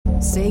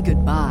Say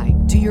goodbye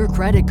to your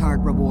credit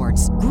card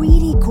rewards.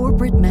 Greedy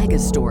corporate mega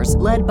stores,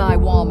 led by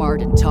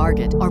Walmart and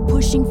Target, are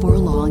pushing for a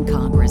law in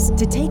Congress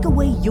to take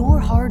away your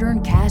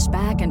hard-earned cash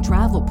back and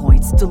travel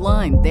points to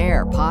line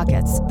their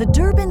pockets. The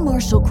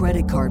Durbin-Marshall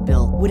credit card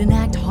bill would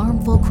enact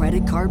harmful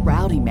credit card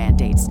routing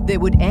mandates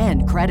that would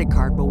end credit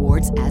card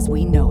rewards as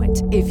we know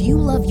it. If you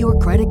love your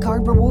credit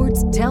card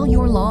rewards, tell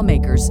your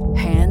lawmakers,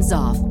 hands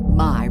off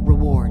my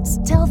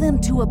rewards. Tell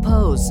them to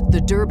oppose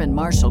the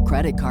Durbin-Marshall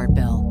credit card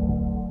bill.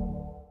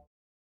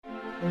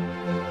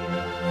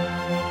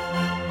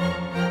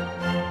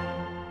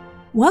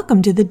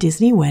 Welcome to the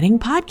Disney Wedding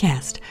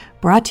Podcast,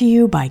 brought to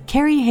you by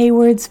Carrie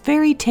Hayward's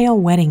Fairy Tale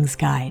Weddings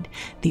Guide,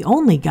 the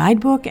only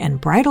guidebook and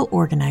bridal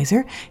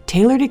organizer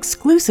tailored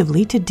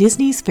exclusively to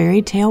Disney's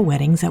fairy tale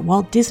weddings at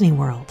Walt Disney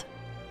World.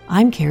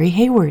 I'm Carrie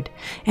Hayward,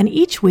 and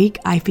each week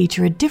I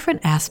feature a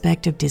different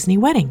aspect of Disney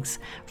weddings,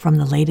 from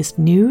the latest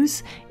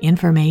news,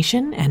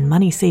 information, and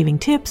money-saving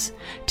tips,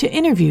 to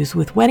interviews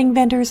with wedding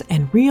vendors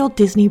and real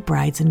Disney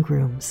brides and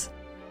grooms.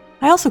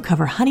 I also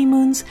cover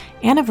honeymoons,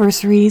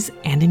 anniversaries,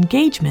 and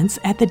engagements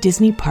at the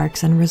Disney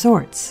parks and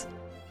resorts.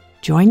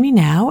 Join me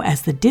now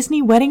as the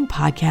Disney Wedding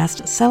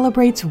Podcast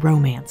celebrates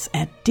romance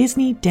at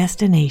Disney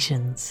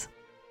destinations.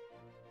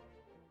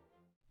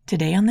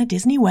 Today on the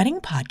Disney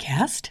Wedding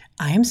Podcast,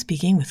 I am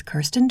speaking with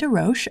Kirsten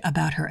DeRoche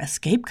about her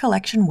Escape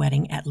Collection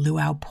wedding at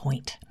Luau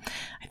Point.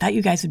 I thought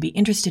you guys would be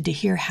interested to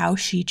hear how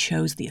she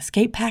chose the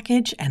escape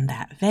package and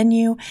that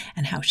venue,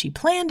 and how she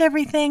planned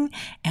everything,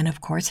 and of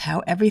course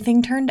how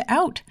everything turned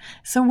out.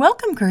 So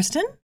welcome,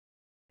 Kirsten.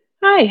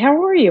 Hi, how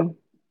are you?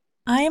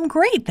 I am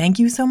great. Thank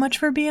you so much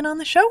for being on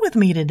the show with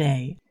me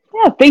today.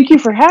 Yeah, thank you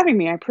for having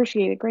me. I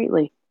appreciate it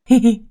greatly.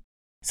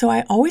 So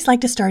I always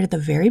like to start at the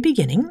very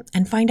beginning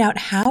and find out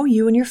how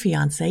you and your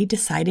fiancé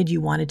decided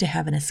you wanted to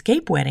have an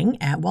escape wedding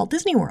at Walt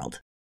Disney World.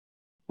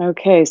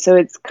 Okay, so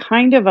it's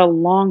kind of a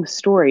long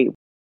story.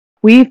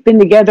 We've been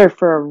together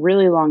for a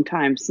really long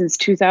time, since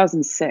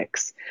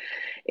 2006.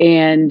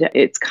 And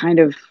it's kind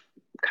of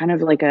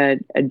like a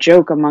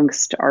joke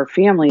amongst our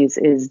families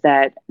is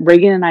that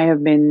Reagan and I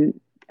have been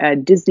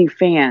Disney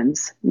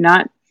fans,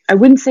 I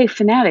wouldn't say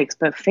fanatics,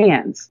 but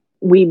fans.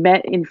 We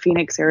met in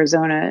Phoenix,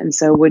 Arizona, and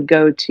so would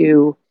go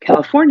to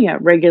California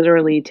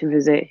regularly to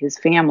visit his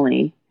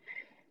family.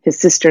 His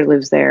sister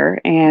lives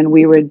there, and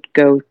we would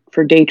go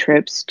for day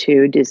trips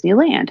to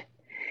Disneyland.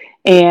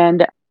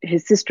 And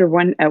his sister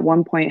at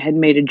one point had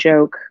made a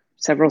joke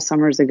several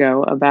summers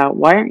ago about,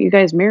 why aren't you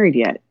guys married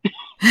yet?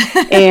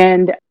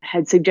 And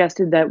had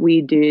suggested that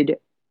we did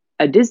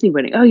a Disney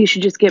wedding. Oh, you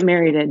should just get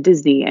married at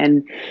Disney.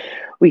 And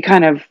we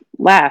kind of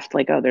laughed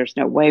like, oh, there's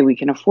no way we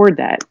can afford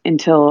that,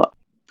 until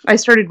I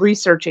started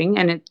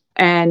researching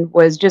and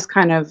was just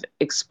kind of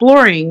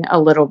exploring a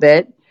little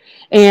bit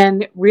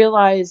and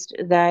realized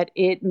that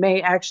it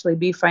may actually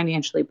be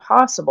financially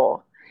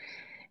possible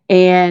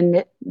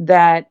and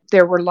that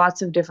there were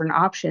lots of different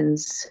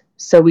options,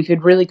 so we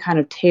could really kind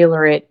of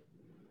tailor it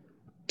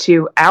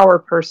to our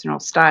personal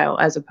style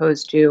as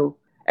opposed to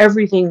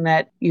everything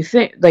that you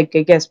think, like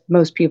I guess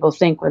most people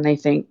think when they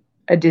think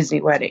a Disney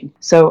wedding.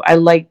 So I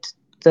liked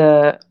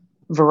the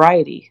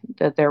variety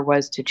that there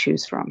was to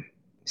choose from.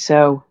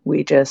 So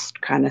we just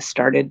kind of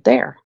started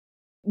there.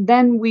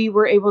 Then we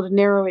were able to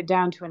narrow it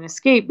down to an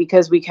escape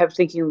because we kept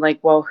thinking like,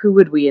 well, who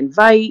would we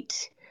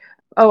invite?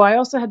 Oh, I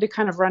also had to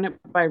kind of run it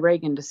by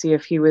Reagan to see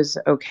if he was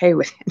okay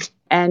with it.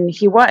 And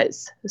he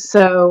was.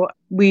 So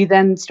we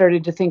then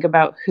started to think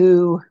about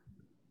who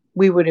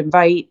we would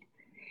invite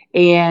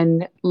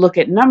and look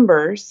at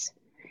numbers,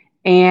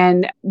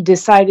 and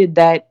decided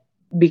that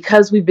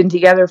because we've been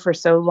together for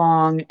so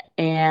long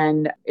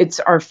and it's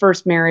our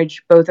first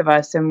marriage, both of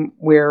us, and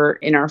we're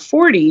in our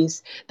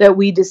 40s, that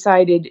we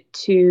decided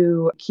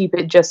to keep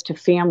it just to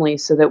family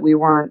so that we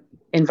weren't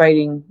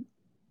inviting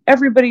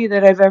everybody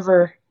that I've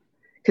ever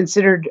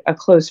considered a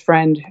close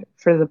friend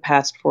for the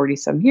past 40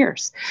 some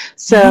years.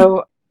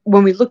 So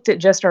when we looked at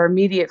just our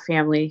immediate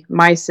family,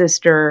 my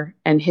sister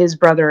and his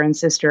brother and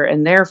sister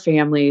and their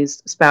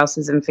families,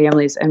 spouses and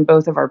families, and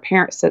both of our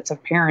sets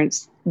of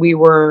parents, we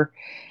were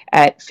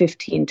at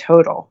 15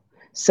 total.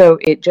 So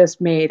it just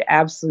made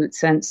absolute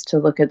sense to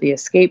look at the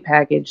escape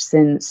package,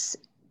 since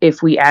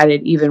if we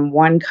added even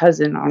one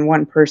cousin on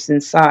one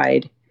person's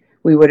side,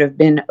 we would have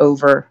been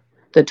over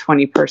the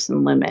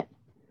 20-person limit.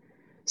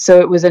 So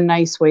it was a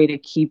nice way to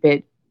keep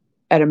it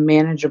at a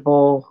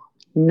manageable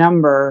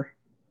number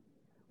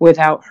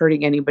without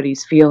hurting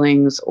anybody's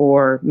feelings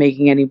or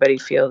making anybody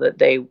feel that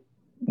they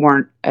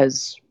weren't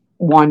as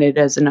wanted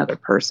as another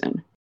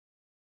person.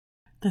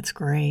 That's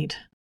great.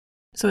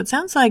 So it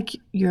sounds like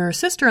your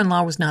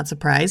sister-in-law was not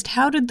surprised.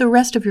 How did the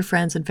rest of your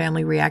friends and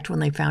family react when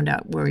they found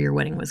out where your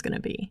wedding was going to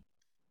be?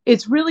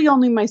 It's really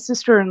only my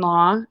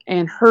sister-in-law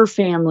and her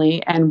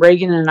family and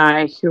Reagan and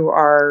I who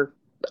are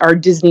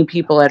Disney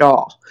people at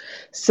all.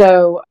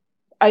 So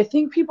I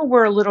think people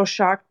were a little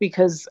shocked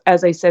because,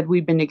 as I said,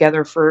 we've been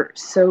together for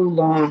so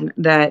long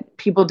that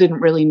people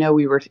didn't really know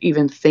we were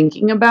even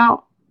thinking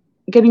about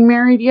getting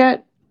married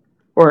yet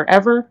or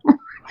ever.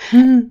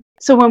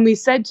 So when we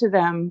said to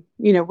them,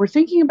 we're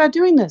thinking about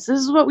doing this. This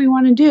is what we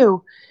want to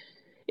do.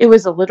 It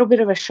was a little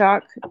bit of a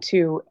shock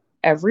to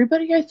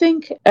everybody, I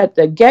think, at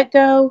the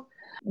get-go.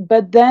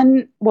 But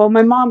then,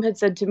 my mom had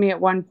said to me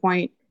at one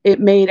point, it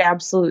made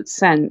absolute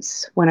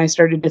sense when I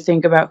started to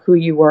think about who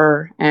you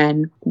were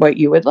and what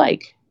you would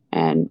like.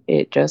 And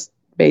it just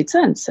made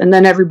sense. And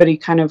then everybody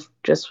kind of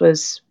just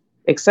was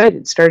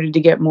excited, started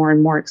to get more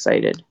and more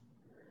excited.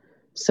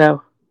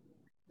 So,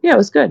 yeah, it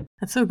was good.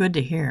 That's so good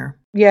to hear.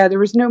 Yeah, there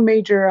was no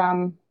major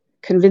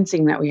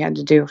convincing that we had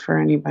to do for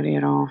anybody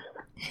at all.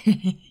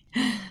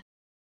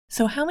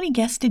 So how many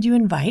guests did you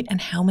invite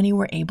and how many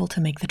were able to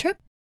make the trip?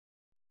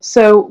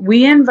 So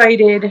we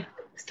invited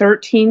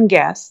 13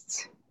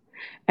 guests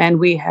and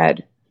we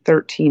had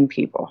 13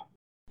 people.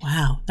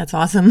 Wow, that's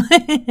awesome.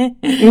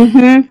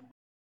 Mm-hmm.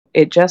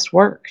 It just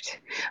worked.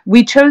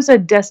 We chose a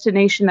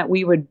destination that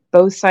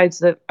both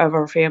sides of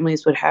our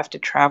families would have to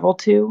travel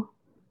to,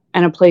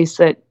 and a place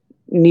that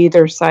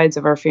neither sides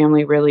of our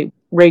family really,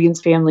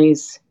 Reagan's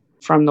family's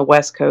from the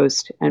West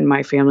Coast and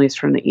my family's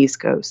from the East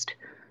Coast.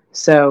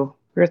 So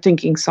we're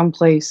thinking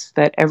someplace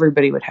that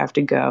everybody would have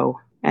to go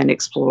and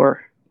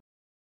explore.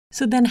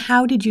 So then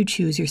how did you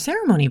choose your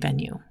ceremony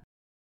venue?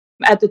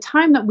 At the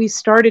time that we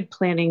started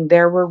planning,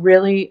 there were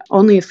really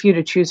only a few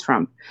to choose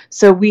from.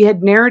 So we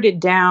had narrowed it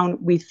down.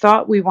 We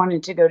thought we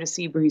wanted to go to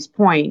Seabreeze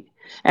Point.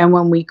 And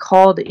when we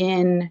called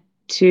in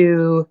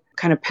to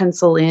kind of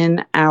pencil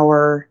in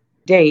our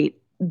date,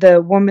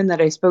 the woman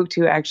that I spoke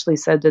to actually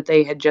said that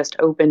they had just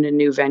opened a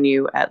new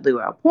venue at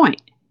Luau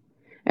Point.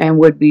 And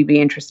would we be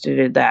interested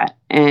in that?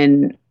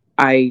 And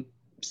I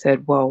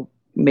said, well,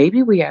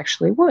 maybe we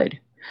actually would.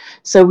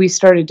 So we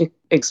started to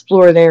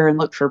explore there and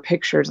look for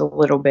pictures a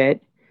little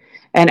bit.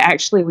 And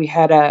actually, we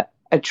had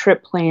a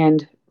trip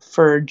planned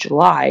for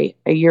July,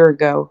 a year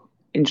ago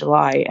in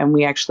July. And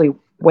we actually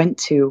went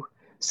to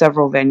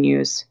several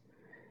venues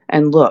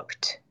and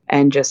looked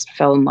and just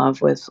fell in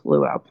love with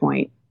Luau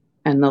Point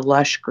and the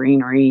lush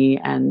greenery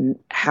and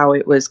how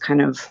it was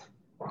kind of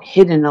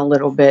hidden a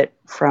little bit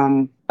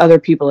from other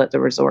people at the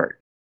resort.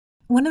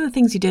 One of the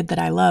things you did that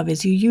I love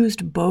is you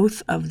used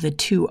both of the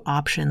two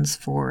options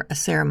for a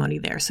ceremony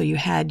there. So you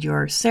had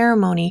your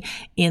ceremony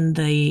in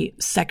the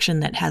section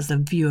that has the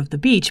view of the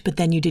beach, but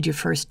then you did your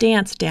first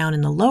dance down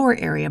in the lower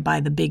area by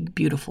the big,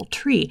 beautiful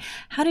tree.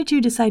 How did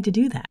you decide to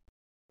do that?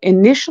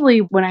 Initially,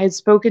 when I had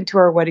spoken to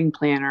our wedding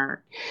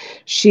planner,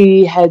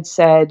 she had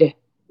said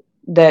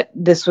that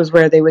this was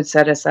where they would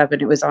set us up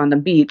and it was on the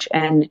beach.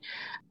 And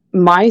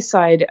my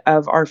side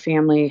of our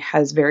family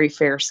has very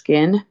fair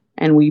skin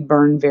and we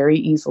burn very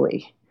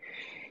easily.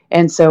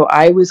 And so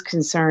I was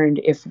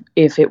concerned if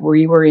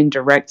we were in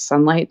direct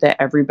sunlight that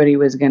everybody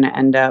was going to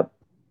end up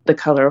the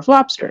color of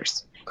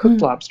lobsters,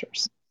 cooked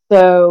lobsters.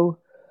 So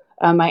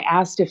I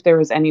asked if there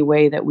was any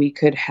way that we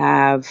could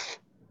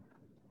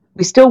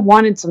we still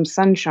wanted some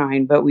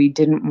sunshine, but we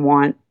didn't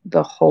want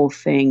the whole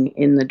thing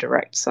in the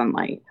direct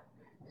sunlight.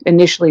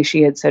 Initially,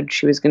 she had said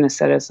she was going to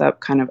set us up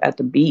kind of at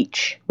the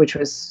beach, which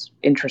was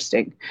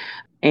interesting.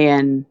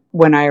 And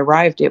when I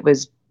arrived, it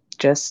was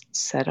just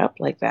set up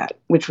like that,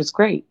 which was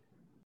great.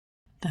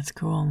 That's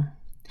cool.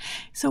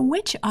 So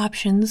which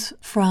options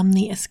from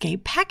the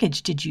Escape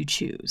package did you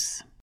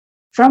choose?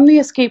 From the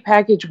Escape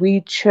package,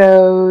 we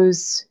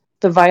chose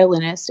the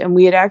violinist, and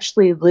we had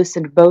actually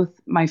listened, both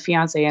my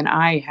fiance and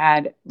I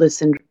had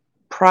listened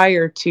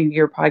prior to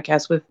your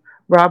podcast with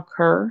Rob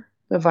Kerr,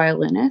 the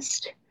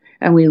violinist.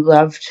 And we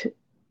loved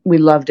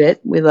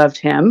it. We loved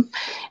him.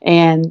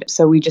 And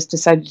so we just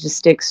decided to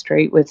stick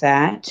straight with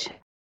that.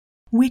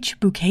 Which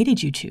bouquet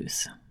did you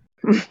choose?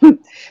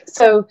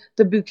 So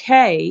the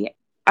bouquet,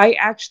 I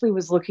actually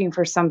was looking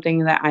for something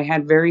that I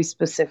had very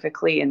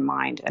specifically in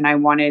mind. And I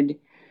wanted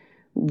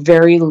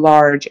very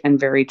large and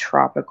very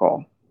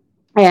tropical.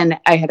 And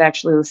I had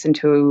actually listened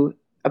to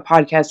a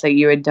podcast that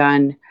you had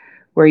done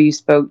where you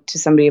spoke to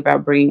somebody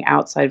about bringing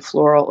outside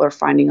floral or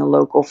finding a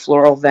local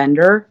floral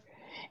vendor.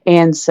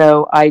 And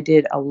so I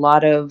did a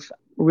lot of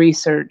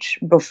research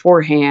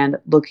beforehand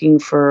looking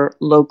for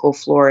local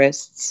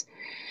florists.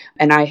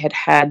 And I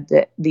had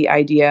the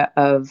idea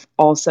of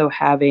also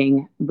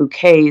having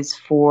bouquets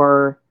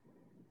for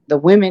the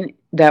women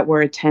that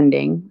were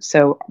attending.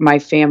 So my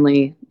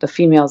family, the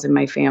females in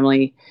my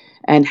family,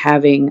 and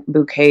having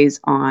bouquets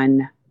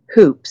on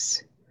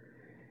hoops.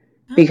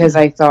 Because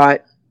I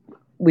thought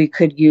we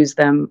could use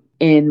them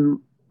in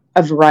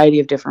a variety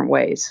of different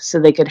ways. So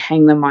they could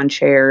hang them on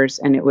chairs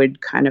and it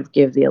would kind of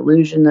give the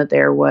illusion that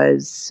there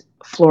was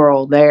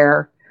floral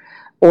there,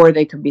 or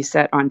they could be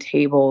set on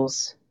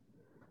tables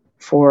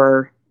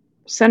for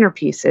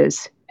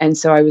centerpieces. And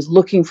so I was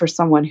looking for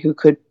someone who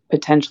could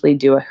potentially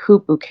do a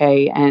hoop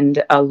bouquet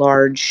and a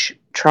large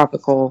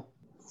tropical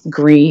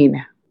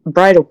green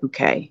bridal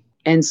bouquet.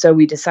 And so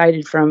we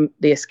decided from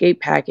the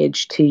Escape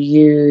package to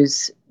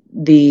use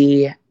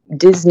the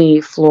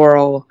Disney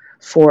floral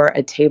for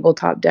a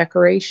tabletop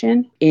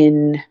decoration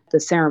in the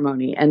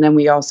ceremony. And then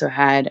we also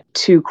had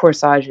 2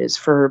 corsages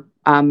for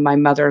my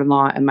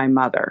mother-in-law and my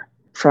mother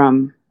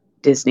from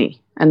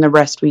Disney. And the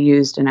rest we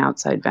used an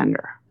outside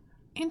vendor.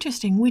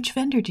 Interesting. Which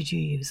vendor did you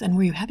use, and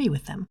were you happy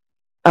with them?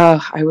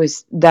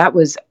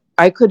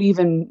 I could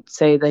even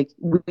say, like,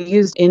 we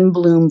used In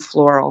Bloom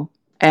Floral,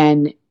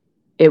 and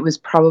it was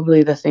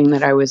probably the thing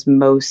that I was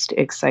most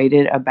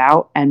excited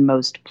about and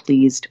most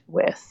pleased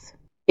with.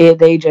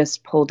 They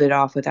just pulled it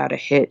off without a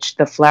hitch.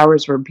 The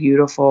flowers were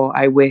beautiful.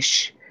 I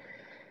wish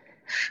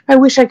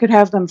I could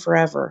have them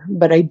forever,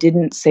 but I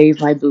didn't save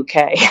my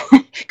bouquet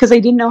because I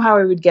didn't know how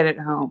I would get it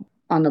home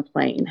on the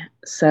plane.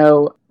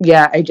 So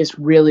yeah, I just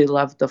really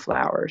loved the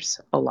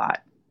flowers a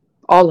lot.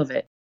 All of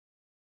it.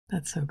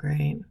 That's so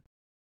great.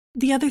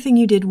 The other thing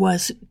you did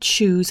was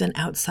choose an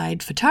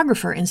outside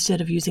photographer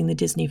instead of using the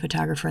Disney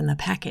photographer in the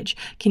package.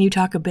 Can you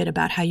talk a bit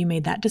about how you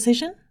made that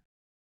decision?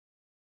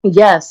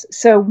 Yes.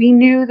 So we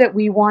knew that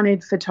we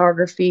wanted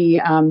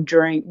photography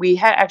we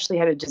had actually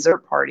had a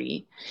dessert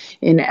party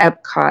in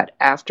Epcot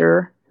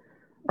after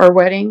our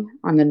wedding,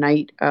 on the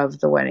night of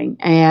the wedding.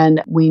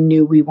 And we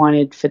knew we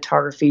wanted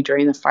photography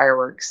during the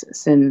fireworks,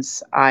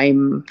 since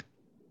I'm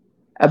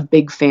a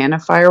big fan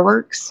of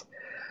fireworks.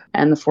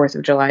 And the 4th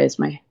of July is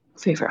my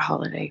favorite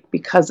holiday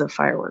because of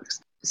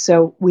fireworks.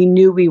 So we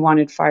knew we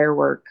wanted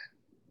firework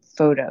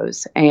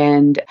photos,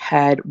 and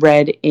had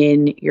read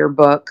in your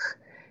book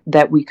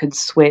that we could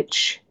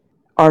switch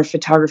our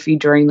photography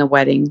during the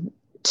wedding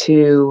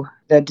to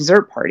the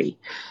dessert party.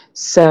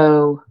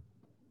 So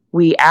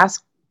we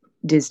asked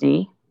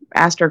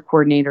our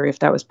coordinator if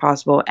that was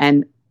possible,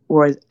 and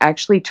was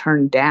actually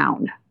turned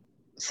down.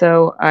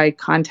 So I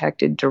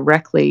contacted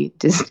directly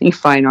Disney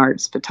Fine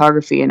Arts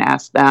Photography and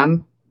asked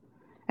them,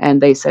 and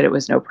they said it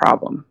was no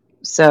problem.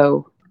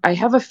 So I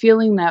have a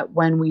feeling that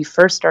when we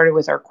first started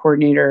with our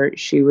coordinator,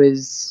 she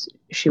was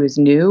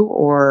new,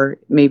 or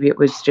maybe it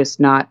was just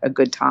not a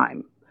good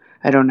time.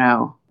 I don't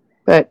know.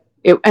 But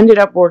it ended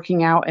up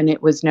working out, and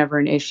it was never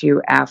an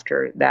issue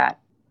after that.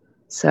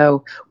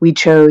 So we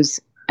chose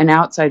an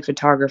outside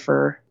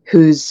photographer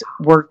whose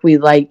work we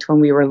liked when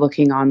we were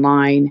looking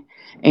online,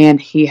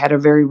 and he had a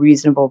very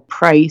reasonable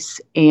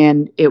price,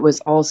 and it was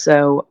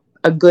also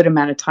a good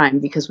amount of time,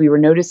 because we were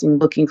noticing,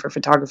 looking for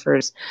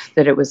photographers,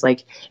 that it was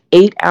like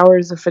 8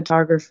 hours of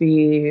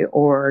photography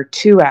or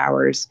 2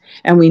 hours.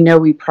 And we know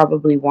we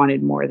probably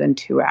wanted more than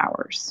 2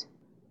 hours.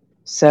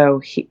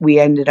 So we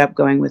ended up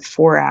going with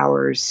 4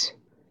 hours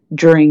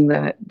during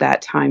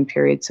that time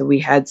period. So we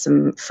had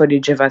some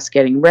footage of us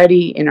getting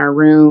ready in our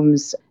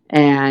rooms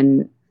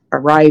and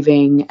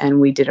arriving, and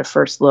we did a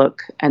first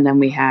look. And then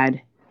we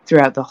had,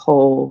 throughout the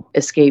whole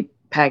escape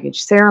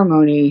package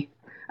ceremony,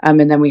 and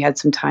then we had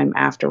some time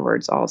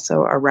afterwards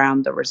also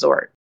around the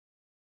resort.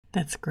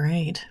 That's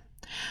great.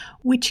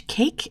 Which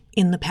cake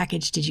in the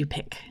package did you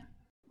pick?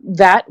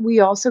 That we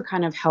also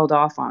kind of held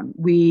off on.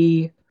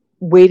 We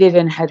waited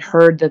and had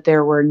heard that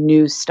there were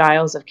new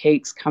styles of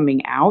cakes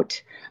coming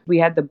out. We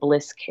had the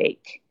Bliss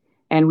cake,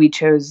 and we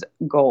chose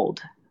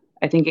gold.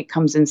 I think it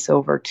comes in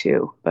silver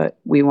too, but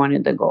we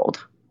wanted the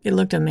gold. It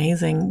looked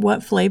amazing.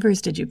 What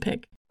flavors did you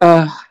pick?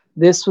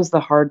 This was the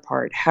hard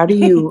part. How do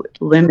you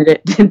limit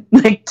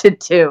it to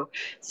 2?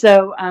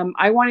 So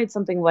I wanted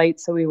something light,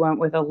 so we went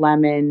with a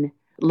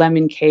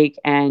lemon cake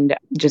and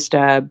just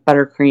a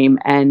buttercream.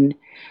 And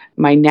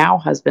my now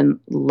husband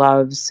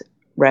loves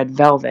red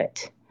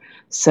velvet.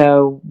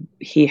 So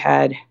he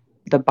had,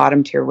 the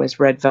bottom tier was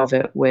red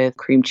velvet with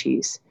cream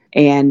cheese.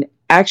 And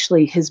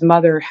actually his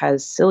mother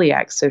has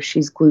celiac, so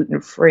she's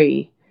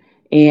gluten-free.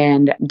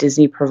 And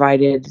Disney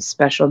provided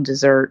special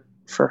dessert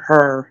for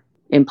her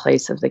in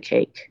place of the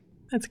cake.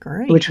 That's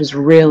great. Which was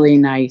really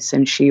nice.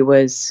 And she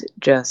was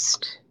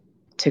just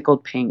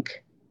tickled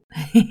pink.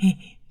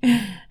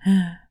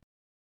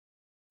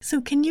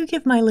 So can you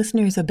give my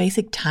listeners a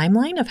basic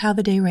timeline of how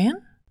the day ran?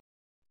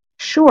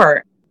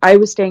 Sure. I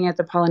was staying at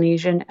the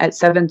Polynesian. At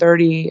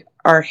 7:30,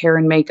 our hair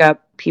and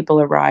makeup people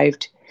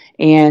arrived.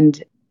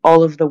 And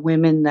all of the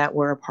women that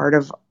were a part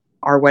of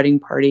our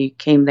wedding party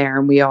came there.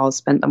 And we all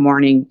spent the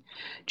morning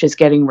just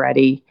getting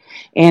ready.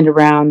 And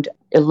around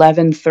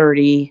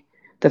 11:30,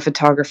 the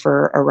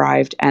photographer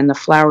arrived and the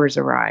flowers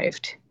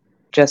arrived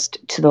just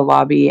to the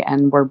lobby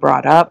and were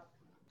brought up.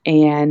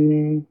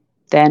 And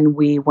then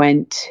we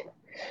went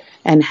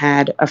and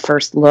had a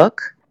first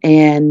look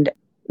and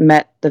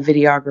met the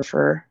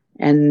videographer,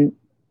 and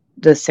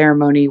the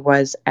ceremony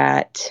was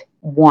at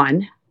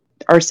 1.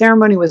 Our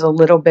ceremony was a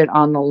little bit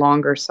on the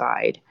longer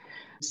side,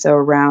 so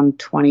around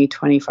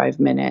 20-25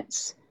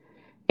 minutes.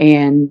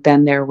 And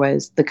then there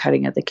was the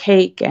cutting of the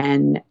cake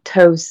and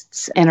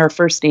toasts and our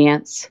first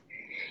dance.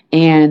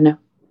 And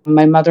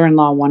my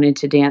mother-in-law wanted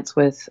to dance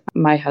with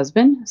my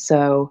husband,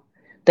 so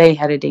they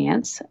had a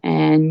dance.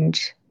 And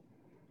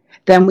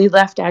then we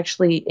left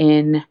actually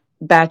in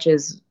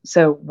batches.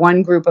 So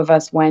one group of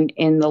us went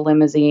in the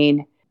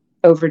limousine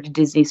over to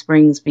Disney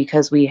Springs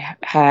because we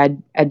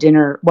had a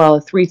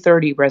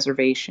 3:30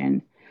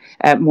 reservation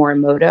at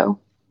Morimoto,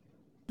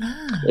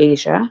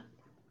 Asia.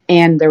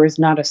 And there was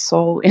not a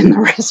soul in the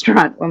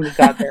restaurant when we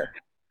got there.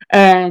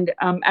 And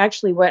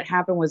actually what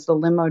happened was the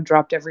limo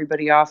dropped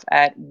everybody off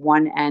at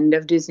one end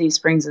of Disney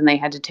Springs, and they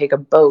had to take a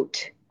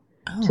boat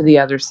to the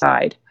other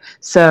side.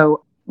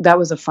 So that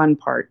was a fun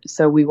part.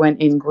 So we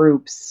went in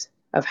groups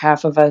of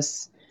half of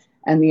us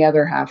and the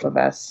other half of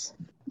us,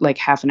 like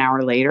half an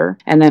hour later,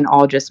 and then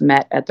all just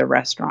met at the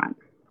restaurant.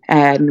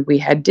 And we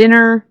had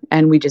dinner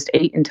and we just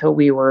ate until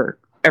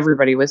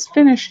everybody was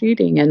finished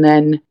eating. And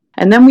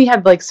then we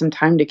had like some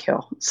time to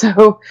kill.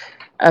 So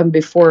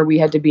before we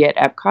had to be at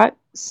Epcot.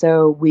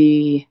 So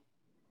we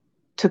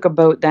took a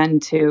boat then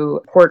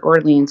to Port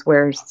Orleans,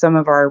 where some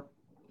of our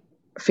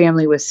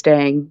family was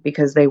staying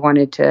because they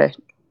wanted to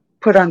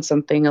put on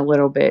something a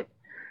little bit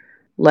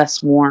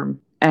less warm.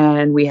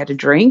 And we had a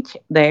drink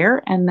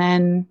there and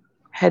then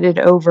headed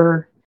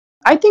over.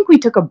 I think we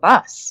took a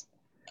bus,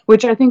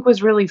 which I think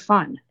was really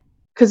fun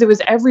because it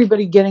was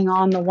everybody getting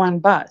on the one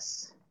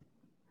bus,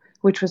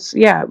 which was,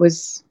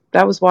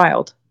 that was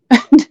wild.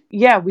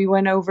 Yeah, we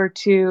went over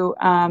to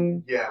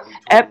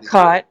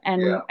Epcot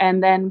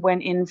and then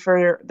went in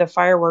for the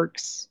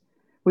fireworks.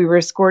 We were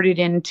escorted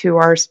into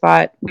our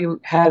spot. We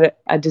had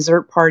a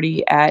dessert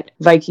party at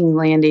Viking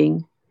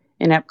Landing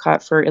in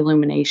Epcot for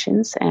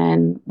illuminations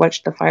and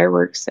watched the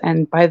fireworks.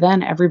 And by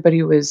then,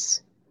 everybody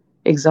was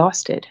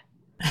exhausted.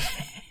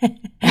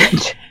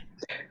 And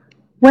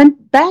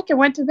went back and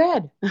went to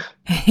bed.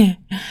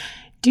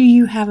 Do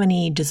you have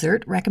any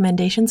dessert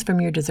recommendations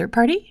from your dessert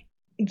party?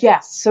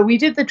 Yes. So we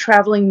did the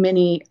traveling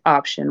mini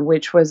option,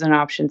 which was an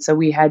option. So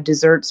we had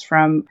desserts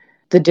from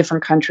the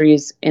different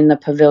countries in the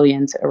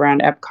pavilions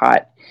around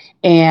Epcot.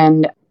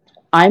 And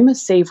I'm a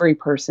savory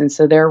person,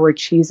 so there were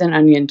cheese and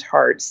onion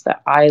tarts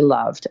that I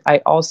loved.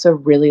 I also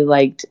really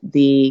liked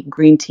the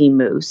green tea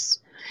mousse,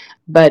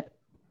 but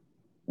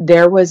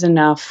there was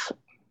enough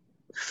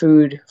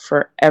food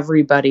for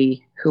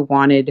everybody who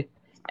wanted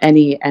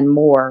any and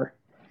more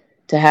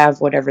to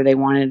have whatever they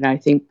wanted. And I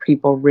think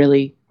people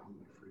really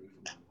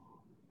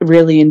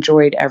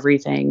enjoyed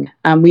everything.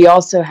 We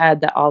also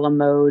had the a la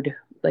mode,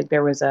 like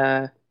there was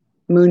a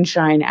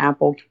moonshine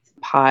apple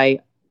pie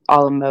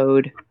a la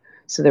mode.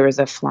 So there was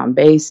a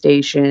flambe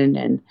station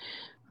and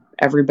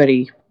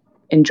everybody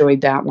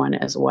enjoyed that one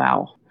as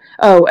well.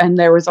 Oh, and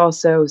there was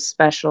also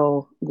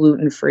special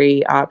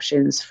gluten-free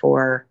options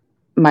for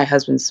my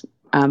husband's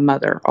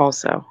mother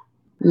also.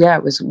 Yeah,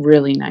 it was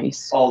really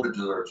nice. All the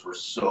desserts were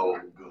so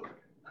good.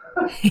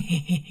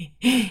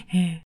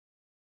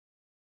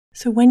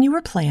 So when you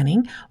were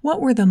planning,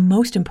 what were the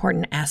most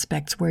important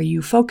aspects where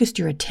you focused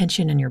your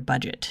attention and your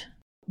budget?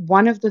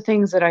 One of the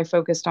things that I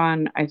focused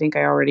on, I think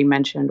I already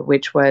mentioned,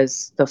 which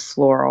was the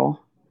floral.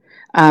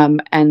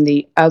 And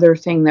the other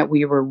thing that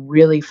we were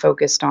really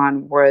focused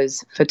on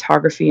was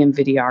photography and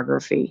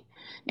videography.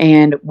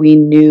 And we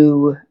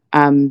knew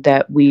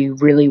that we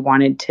really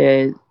wanted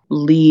to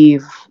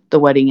leave the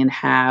wedding and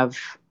have,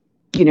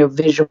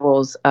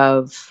 visuals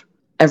of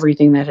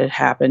everything that had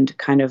happened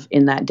kind of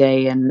in that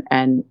day and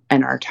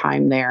our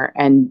time there,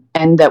 and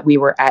that we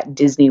were at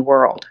Disney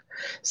World.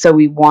 So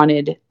we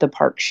wanted the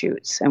park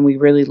shoots and we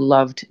really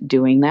loved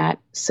doing that.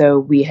 So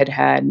we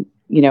had,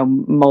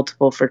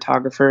 multiple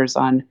photographers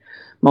on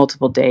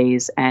multiple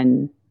days.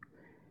 And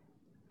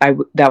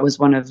that was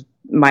one of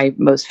my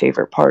most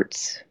favorite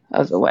parts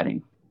of the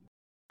wedding.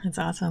 That's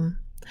awesome.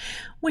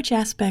 Which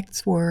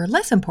aspects were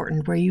less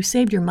important, where you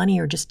saved your money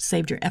or just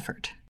saved your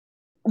effort?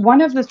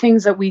 One of the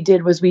things that we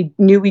did was we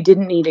knew we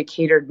didn't need a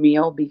catered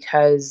meal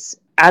because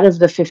out of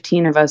the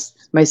 15 of us,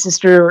 my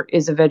sister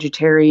is a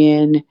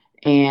vegetarian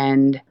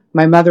and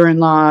my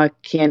mother-in-law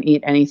can't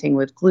eat anything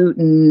with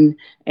gluten.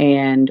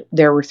 And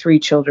there were 3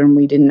 children.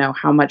 We didn't know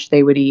how much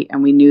they would eat.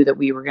 And we knew that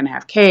we were going to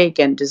have cake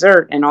and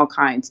dessert and all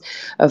kinds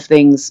of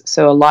things.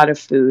 So a lot of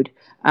food.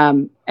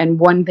 And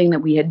one thing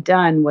that we had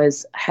done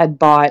was had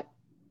bought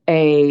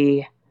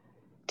a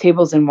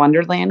Tables in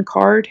Wonderland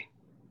card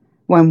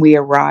when we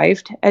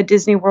arrived at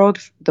Disney World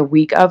the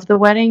week of the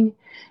wedding.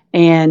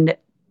 And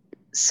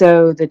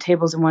so the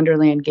Tables in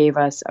Wonderland gave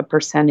us a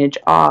percentage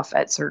off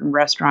at certain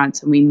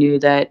restaurants. And we knew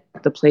that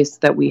the place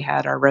that we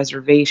had our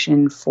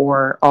reservation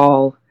for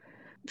all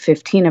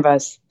 15 of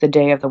us the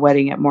day of the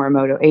wedding at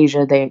Morimoto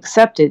Asia, they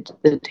accepted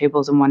the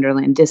Tables in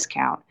Wonderland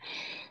discount.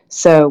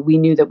 So we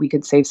knew that we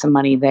could save some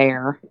money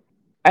there.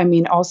 I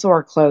mean, also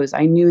our clothes.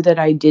 I knew that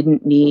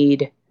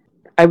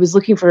I was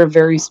looking for a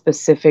very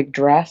specific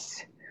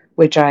dress,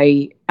 which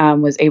I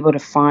was able to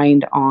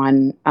find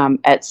on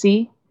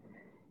Etsy.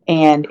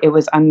 And it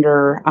was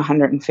under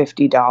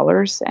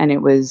 $150 and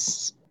it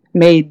was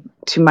made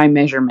to my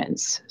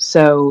measurements.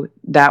 So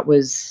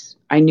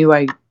I knew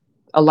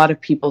a lot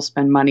of people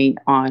spend money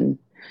on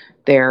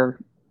their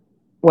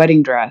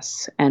wedding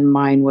dress and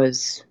mine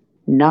was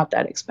not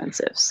that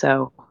expensive.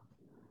 So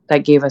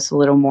that gave us a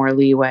little more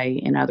leeway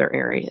in other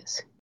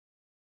areas.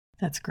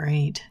 That's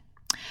great.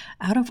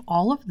 Out of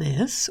all of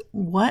this,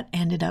 what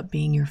ended up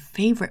being your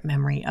favorite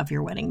memory of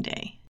your wedding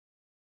day?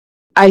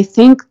 I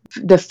think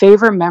the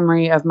favorite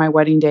memory of my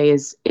wedding day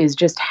is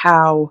just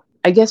how,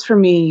 I guess for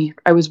me,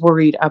 I was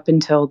worried up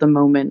until the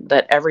moment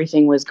that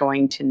everything was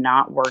going to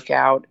not work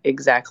out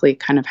exactly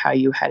kind of how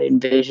you had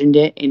envisioned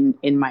it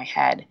in my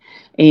head.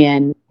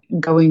 And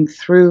going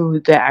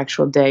through the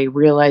actual day,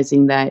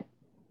 realizing that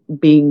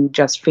being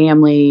just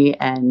family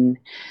and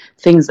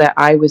things that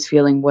I was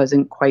feeling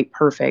wasn't quite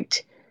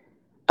perfect,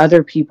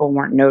 other people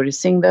weren't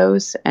noticing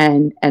those,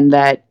 and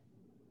that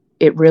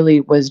it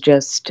really was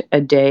just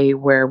a day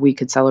where we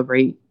could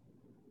celebrate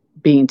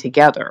being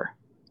together,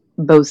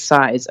 both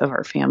sides of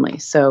our family.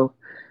 So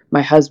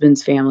my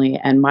husband's family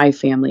and my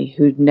family,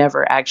 who'd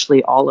never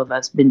actually all of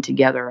us been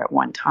together at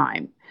one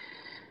time.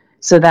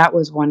 So that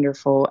was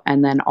wonderful.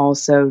 And then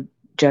also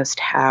just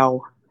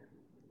how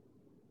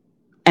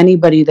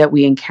anybody that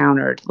we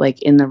encountered,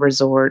 like in the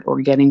resort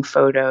or getting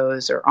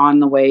photos or on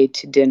the way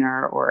to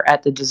dinner or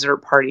at the dessert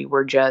party,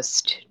 were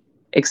just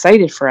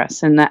excited for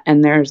us. And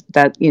there's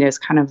that, it's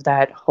kind of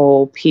that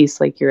whole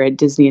piece, like you're at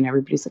Disney and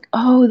everybody's like,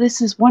 oh,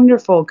 this is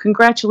wonderful.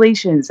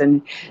 Congratulations.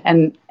 And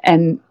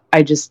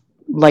I just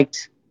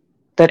liked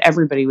that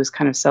everybody was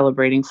kind of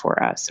celebrating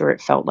for us, or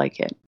it felt like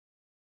it.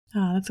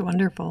 Oh, that's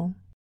wonderful.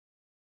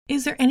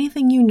 Is there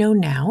anything you know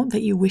now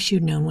that you wish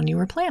you'd known when you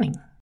were planning?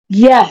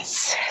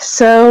 Yes.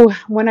 So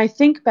when I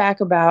think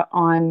back about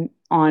on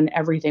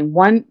everything,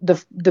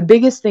 the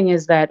biggest thing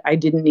is that I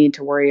didn't need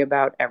to worry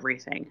about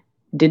everything.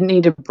 Didn't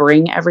need to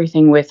bring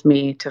everything with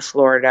me to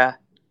Florida.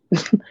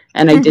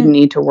 And I didn't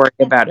need to worry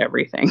about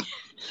everything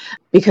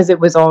because it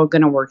was all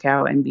going to work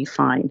out and be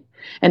fine.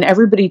 And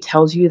everybody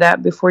tells you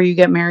that before you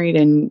get married,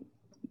 and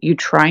you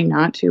try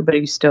not to, but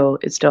it still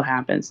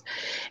happens.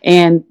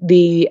 And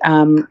the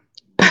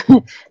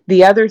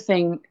other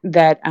thing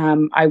that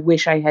I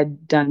wish I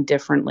had done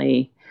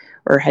differently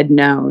or had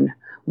known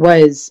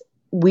was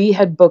we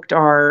had booked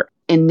our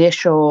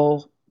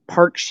initial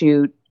park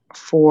shoot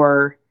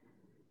for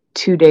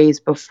 2 days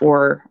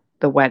before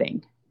the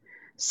wedding.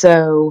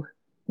 So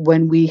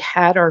when we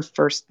had our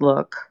first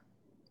look,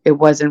 it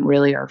wasn't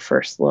really our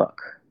first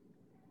look.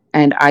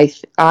 And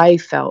I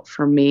felt,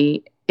 for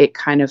me, it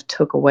kind of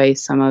took away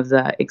some of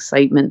the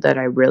excitement that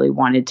I really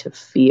wanted to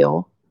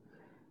feel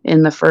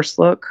in the first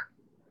look.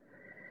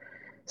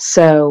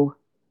 So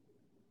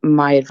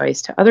my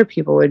advice to other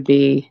people would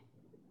be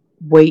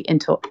wait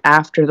until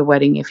after the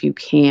wedding, if you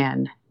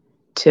can,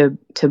 to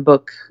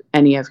book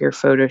any of your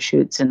photo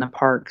shoots in the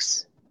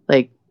parks,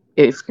 like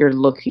if you're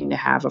looking to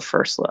have a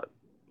first look.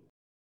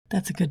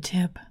 That's a good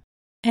tip.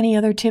 Any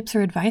other tips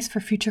or advice for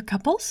future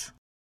couples?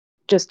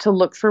 Just to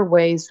look for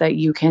ways that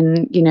you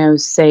can,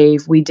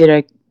 save. We did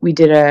a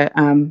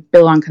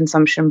bill on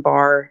consumption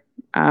bar,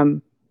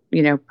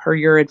 per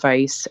your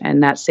advice,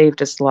 and that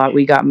saved us a lot.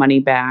 We got money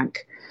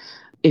back.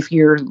 If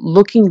you're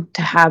looking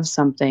to have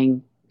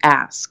something,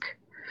 ask,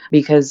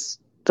 because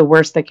the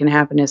worst that can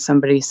happen is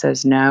somebody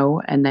says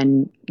no, and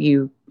then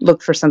you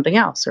look for something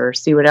else or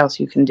see what else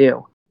you can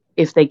do.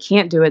 If they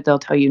can't do it, they'll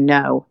tell you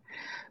no.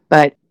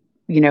 But,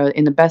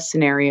 in the best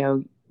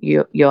scenario,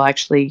 you'll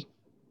actually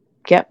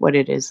get what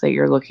it is that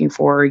you're looking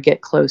for, or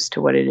get close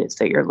to what it is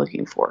that you're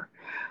looking for.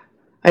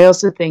 I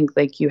also think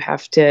you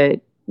have to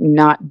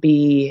not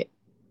be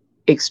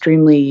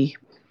extremely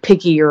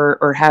picky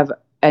or have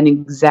an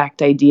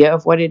exact idea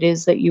of what it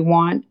is that you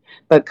want,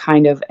 but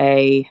kind of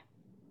a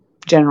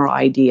general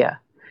idea.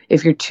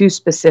 If you're too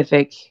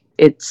specific,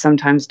 it's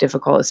sometimes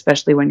difficult,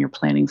 especially when you're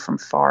planning from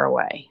far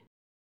away.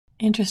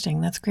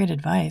 Interesting. That's great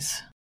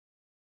advice.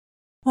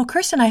 Well,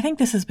 Kirsten, I think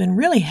this has been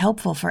really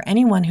helpful for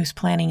anyone who's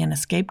planning an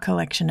Escape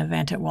Collection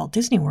event at Walt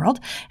Disney World,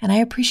 and I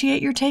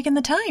appreciate your taking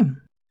the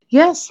time.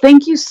 Yes,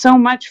 thank you so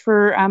much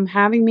for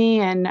having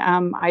me, and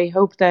I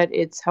hope that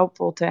it's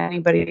helpful to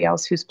anybody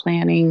else who's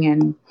planning,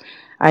 and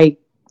I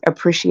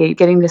appreciate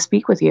getting to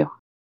speak with you.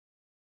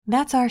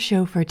 That's our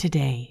show for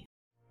today.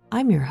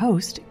 I'm your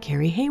host,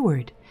 Carrie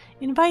Hayward,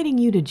 inviting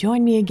you to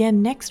join me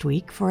again next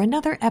week for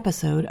another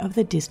episode of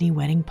the Disney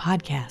Wedding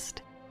Podcast.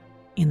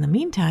 In the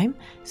meantime,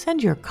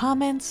 send your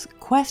comments,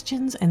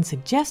 questions, and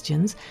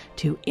suggestions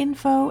to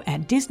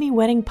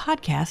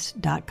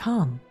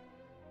info@disneyweddingpodcast.com.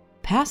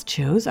 Past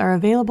shows are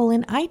available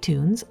in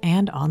iTunes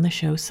and on the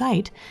show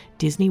site,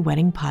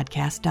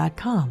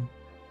 disneyweddingpodcast.com.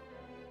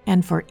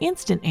 And for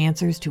instant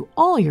answers to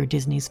all your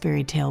Disney's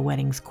Fairy Tale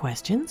Weddings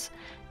questions,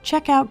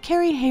 check out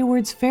Carrie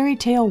Hayward's Fairy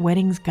Tale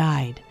Weddings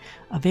Guide,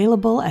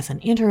 available as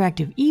an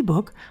interactive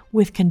ebook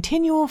with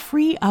continual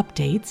free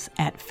updates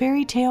at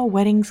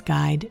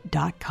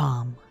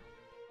fairytaleweddingsguide.com.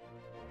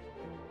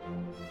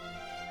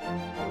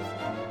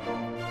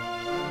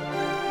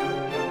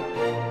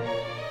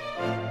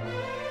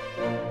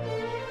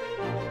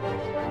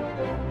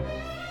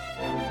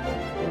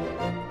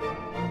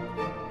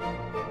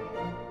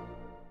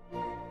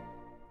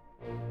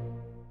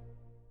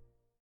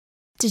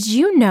 Did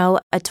you know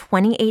a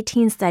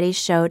 2018 study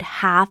showed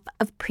half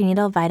of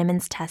prenatal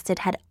vitamins tested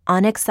had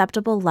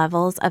unacceptable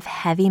levels of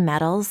heavy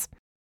metals?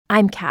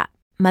 I'm Kat,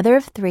 mother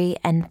of 3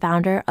 and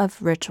founder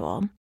of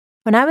Ritual.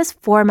 When I was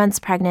 4 months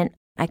pregnant,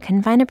 I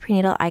couldn't find a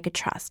prenatal I could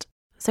trust,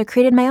 so I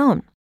created my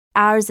own.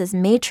 Ours is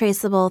made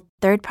traceable,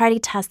 third-party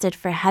tested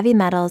for heavy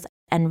metals,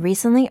 and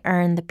recently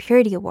earned the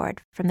Purity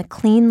Award from the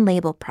Clean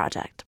Label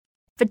Project.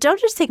 But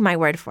don't just take my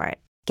word for it.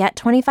 Get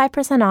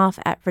 25% off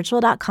at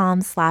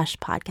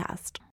ritual.com/podcast.